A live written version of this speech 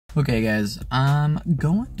Okay guys, I'm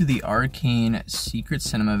going to the Arcane Secret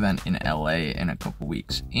Cinema event in LA in a couple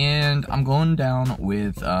weeks, and I'm going down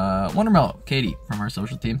with Wondermelo, Katie from our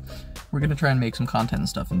social team. We're gonna try and make some content and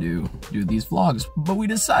stuff and do these vlogs, but we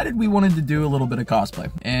decided we wanted to do a little bit of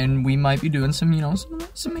cosplay, and we might be doing some, you know,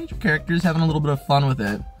 some major characters, having a little bit of fun with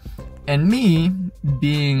it. And me,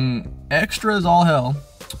 being extra as all hell,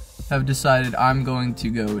 have decided I'm going to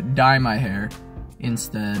go dye my hair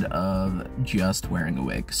instead of just wearing a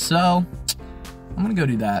wig. So I'm gonna go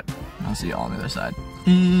do that. I'll see y'all on the other side.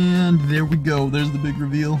 And there we go, there's the big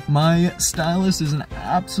reveal. My stylist is an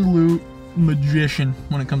absolute magician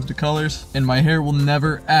when it comes to colors, and my hair will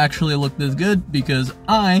never actually look this good because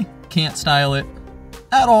I can't style it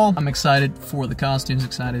at all. I'm excited for the costumes,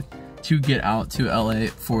 excited to get out to LA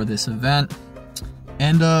for this event.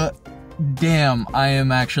 And damn, I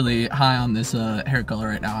am actually high on this hair color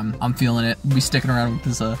right now. I'm feeling it. We'll be sticking around with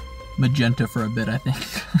this magenta for a bit, I think.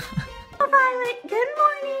 Oh, Violet, good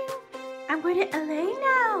morning. I'm going to LA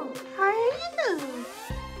now. How are you?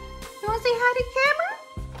 You want to say hi to camera?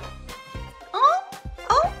 Oh,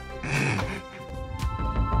 oh.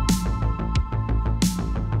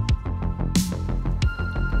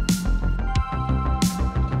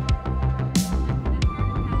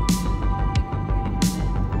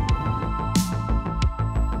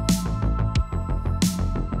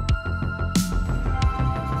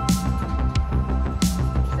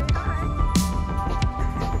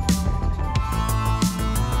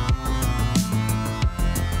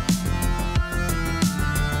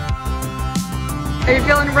 Are you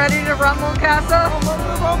feeling ready to rumble, Casa?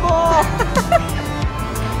 Rumble!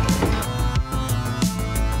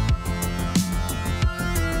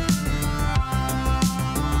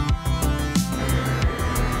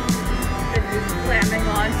 Slamming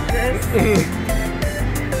onto this.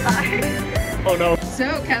 Hi. Oh no.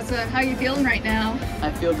 So, Casa, how are you feeling right now?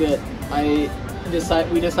 I feel good. We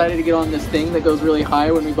decided to get on this thing that goes really high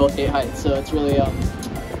when we both hate heights, so it's really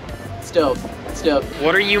it's dope. It's dope.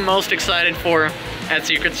 What are you most excited for at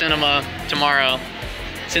Secret Cinema tomorrow,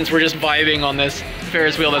 since we're just vibing on this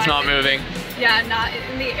Ferris wheel that's not moving? Yeah, not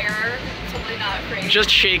in the air. Totally not afraid. Just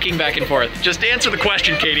shaking back and forth. Just answer the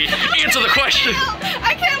question, Katie. Answer the question.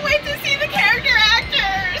 I can't wait to see the character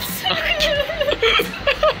actors.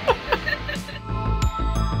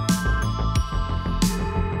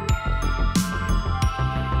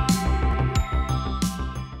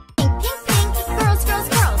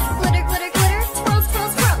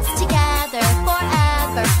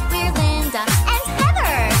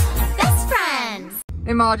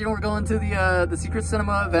 Imagine we're going to the Secret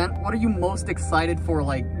Cinema event. What are you most excited for,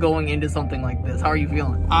 like, going into something like this? How are you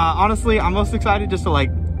feeling? Honestly, I'm most excited just to,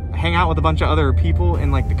 like, hang out with a bunch of other people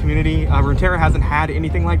in, like, the community. Runeterra hasn't had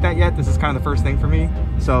anything like that yet. This is kind of the first thing for me.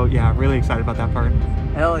 So, yeah, really excited about that part.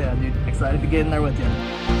 Hell yeah, dude. Excited to get in there with you.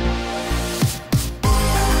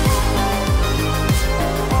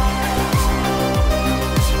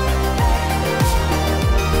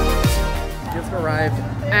 Just arrived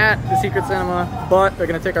at the Secret Cinema, but they're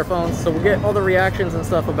gonna take our phones, so we'll get all the reactions and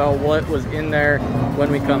stuff about what was in there when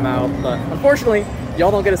we come out. But unfortunately,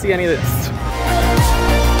 y'all don't get to see any of this.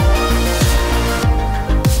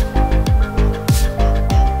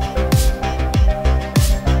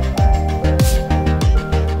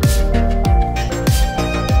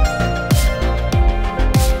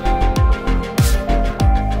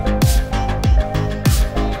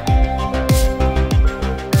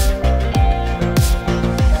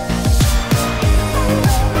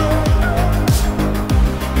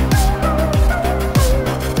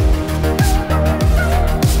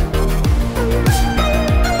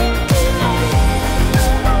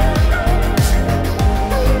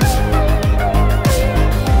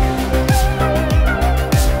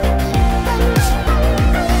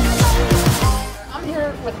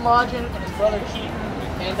 And his brother Keaton,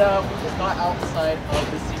 and we just got outside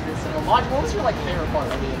of the Secret Cinema. What was your favorite part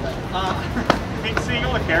of the event? I think seeing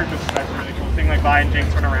all the characters is a really cool thing, like Vi and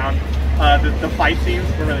Jinx run around. The fight scenes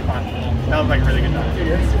were really fun. That was like a really good time. Dude,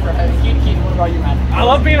 it's super heavy. Keaton, what about you, man? I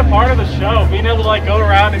love being a part of the show, being able to go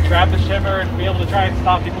around and grab the shiver and be able to try and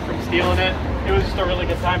stop people from stealing it. It was just a really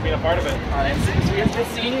good time being a part of it. Alright, so we have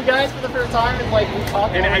just seen you guys for the first time, and we talked all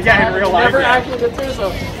the time. Yeah, in real life. Never actually did too,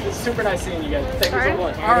 so it's super nice seeing you guys. Thank you so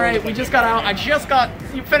much. Alright, we just got out.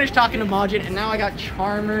 You finished talking to Majin, and now I got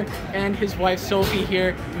Charmer and his wife Sophie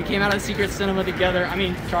here. We came out of the Secret Cinema together. I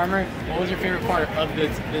mean, Charmer, what was your favorite part of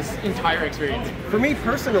this entire experience? For me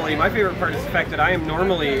personally, my favorite part is the fact that I am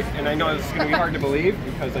normally, and I know this is going to be hard to believe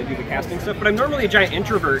because I do the casting stuff, but I'm normally a giant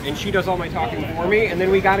introvert, and she does all my talking for me. And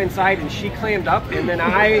then we got inside, and she claimed planned up, and then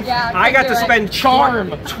I got to spend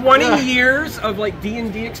 20 years of like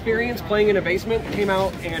D&D experience playing in a basement. Came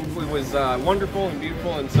out and it was wonderful and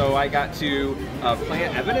beautiful, and so I got to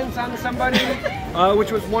plant evidence on somebody,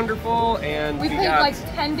 which was wonderful. And we played like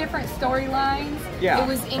 10 different storylines. Yeah, it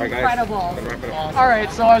was incredible. All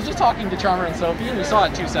right, so I was just talking to Charmer and Sophie, and we saw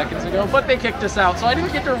it 2 seconds ago, but they kicked us out, so I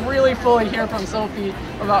didn't get to really fully hear from Sophie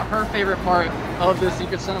about her favorite part of the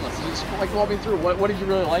Secret Cinema. So just like walk me through, what did you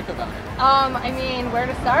really like about it? I mean, where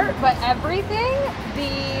to start? But everything,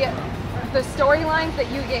 the storylines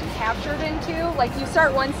that you get captured into, like you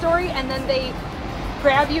start one story and then they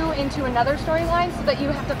grab you into another storyline so that you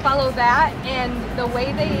have to follow that, and the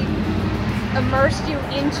way they immersed you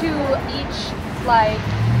into each like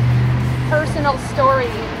personal story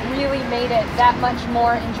really made it that much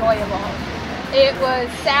more enjoyable. It was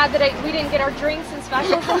sad that we didn't get our drinks and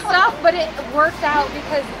specials and stuff, but it worked out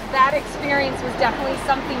because that experience was definitely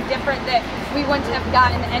something different that we wouldn't have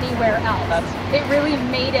gotten anywhere else. It really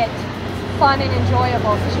made it fun and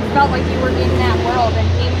enjoyable because you felt like you were in that world and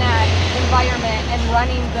in that environment and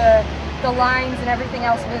running the lines and everything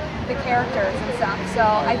else with the characters and stuff. So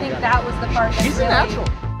I think that was the part that She's a natural.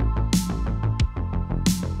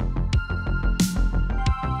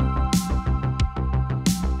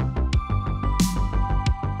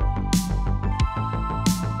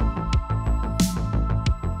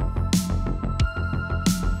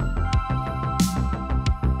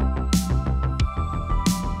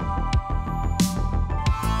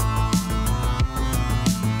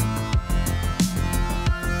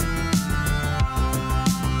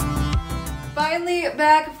 Finally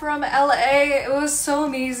back from LA. It was so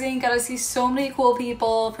amazing. Got to see so many cool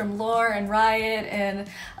people from Lore and Riot and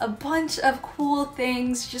a bunch of cool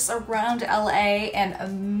things just around LA, and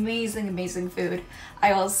amazing food,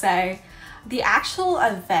 I will say. The actual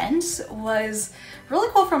event was really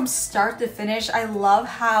cool from start to finish. I love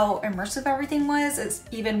how immersive everything was. It's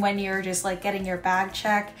even when you're just like getting your bag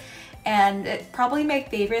checked, and probably my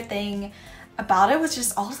favorite thing about it was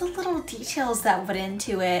just all the little details that went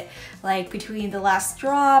into it, like between the last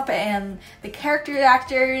drop and the character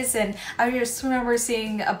actors. And I just remember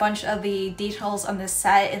seeing a bunch of the details on the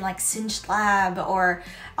set in like Singed Lab or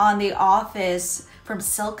on The Office from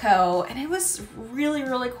Silco, and it was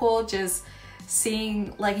really cool just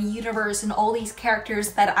seeing like a universe and all these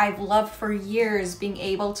characters that I've loved for years being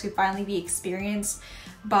able to finally be experienced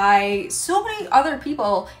by so many other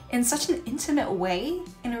people in such an intimate way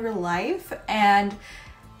in real life. And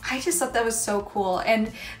I just thought that was so cool.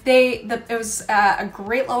 And it was a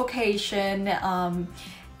great location,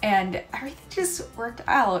 and everything just worked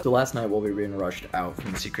out. So last night while we were being rushed out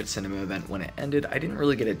from the Secret Cinema event, when it ended, I didn't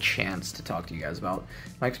really get a chance to talk to you guys about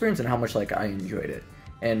my experience and how much like I enjoyed it.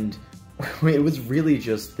 And it was really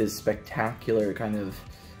just this spectacular kind of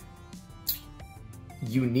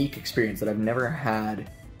unique experience that I've never had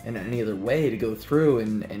in any other way, to go through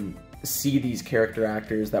and see these character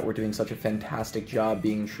actors that were doing such a fantastic job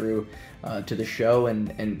being true to the show,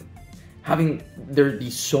 and having there be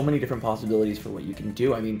so many different possibilities for what you can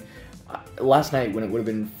do. I mean, last night when it would have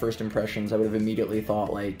been first impressions, I would have immediately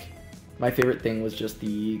thought like my favorite thing was just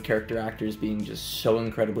the character actors being just so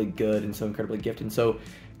incredibly good and so incredibly gifted and so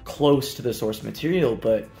close to the source material.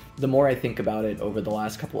 But the more I think about it over the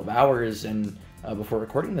last couple of hours and before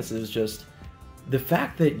recording this, is just the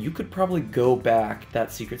fact that you could probably go back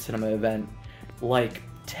that Secret Cinema event like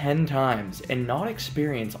 10 times and not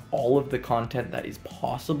experience all of the content that is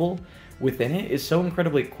possible within it is so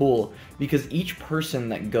incredibly cool, because each person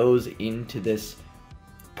that goes into this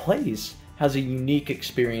place has a unique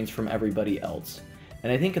experience from everybody else.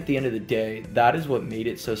 And I think at the end of the day, that is what made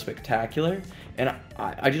it so spectacular. And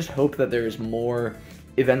I just hope that there's more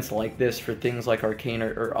events like this for things like Arcane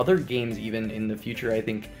or other games even in the future. I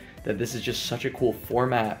think that this is just such a cool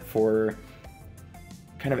format for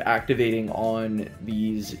kind of activating on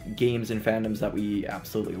these games and fandoms that we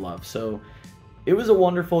absolutely love. So it was a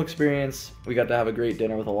wonderful experience. We got to have a great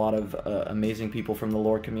dinner with a lot of amazing people from the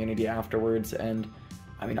lore community afterwards, and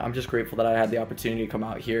I mean, I'm just grateful that I had the opportunity to come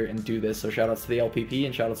out here and do this. So shout outs to the LPP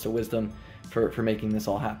and shout outs to Wisdom for making this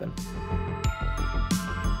all happen.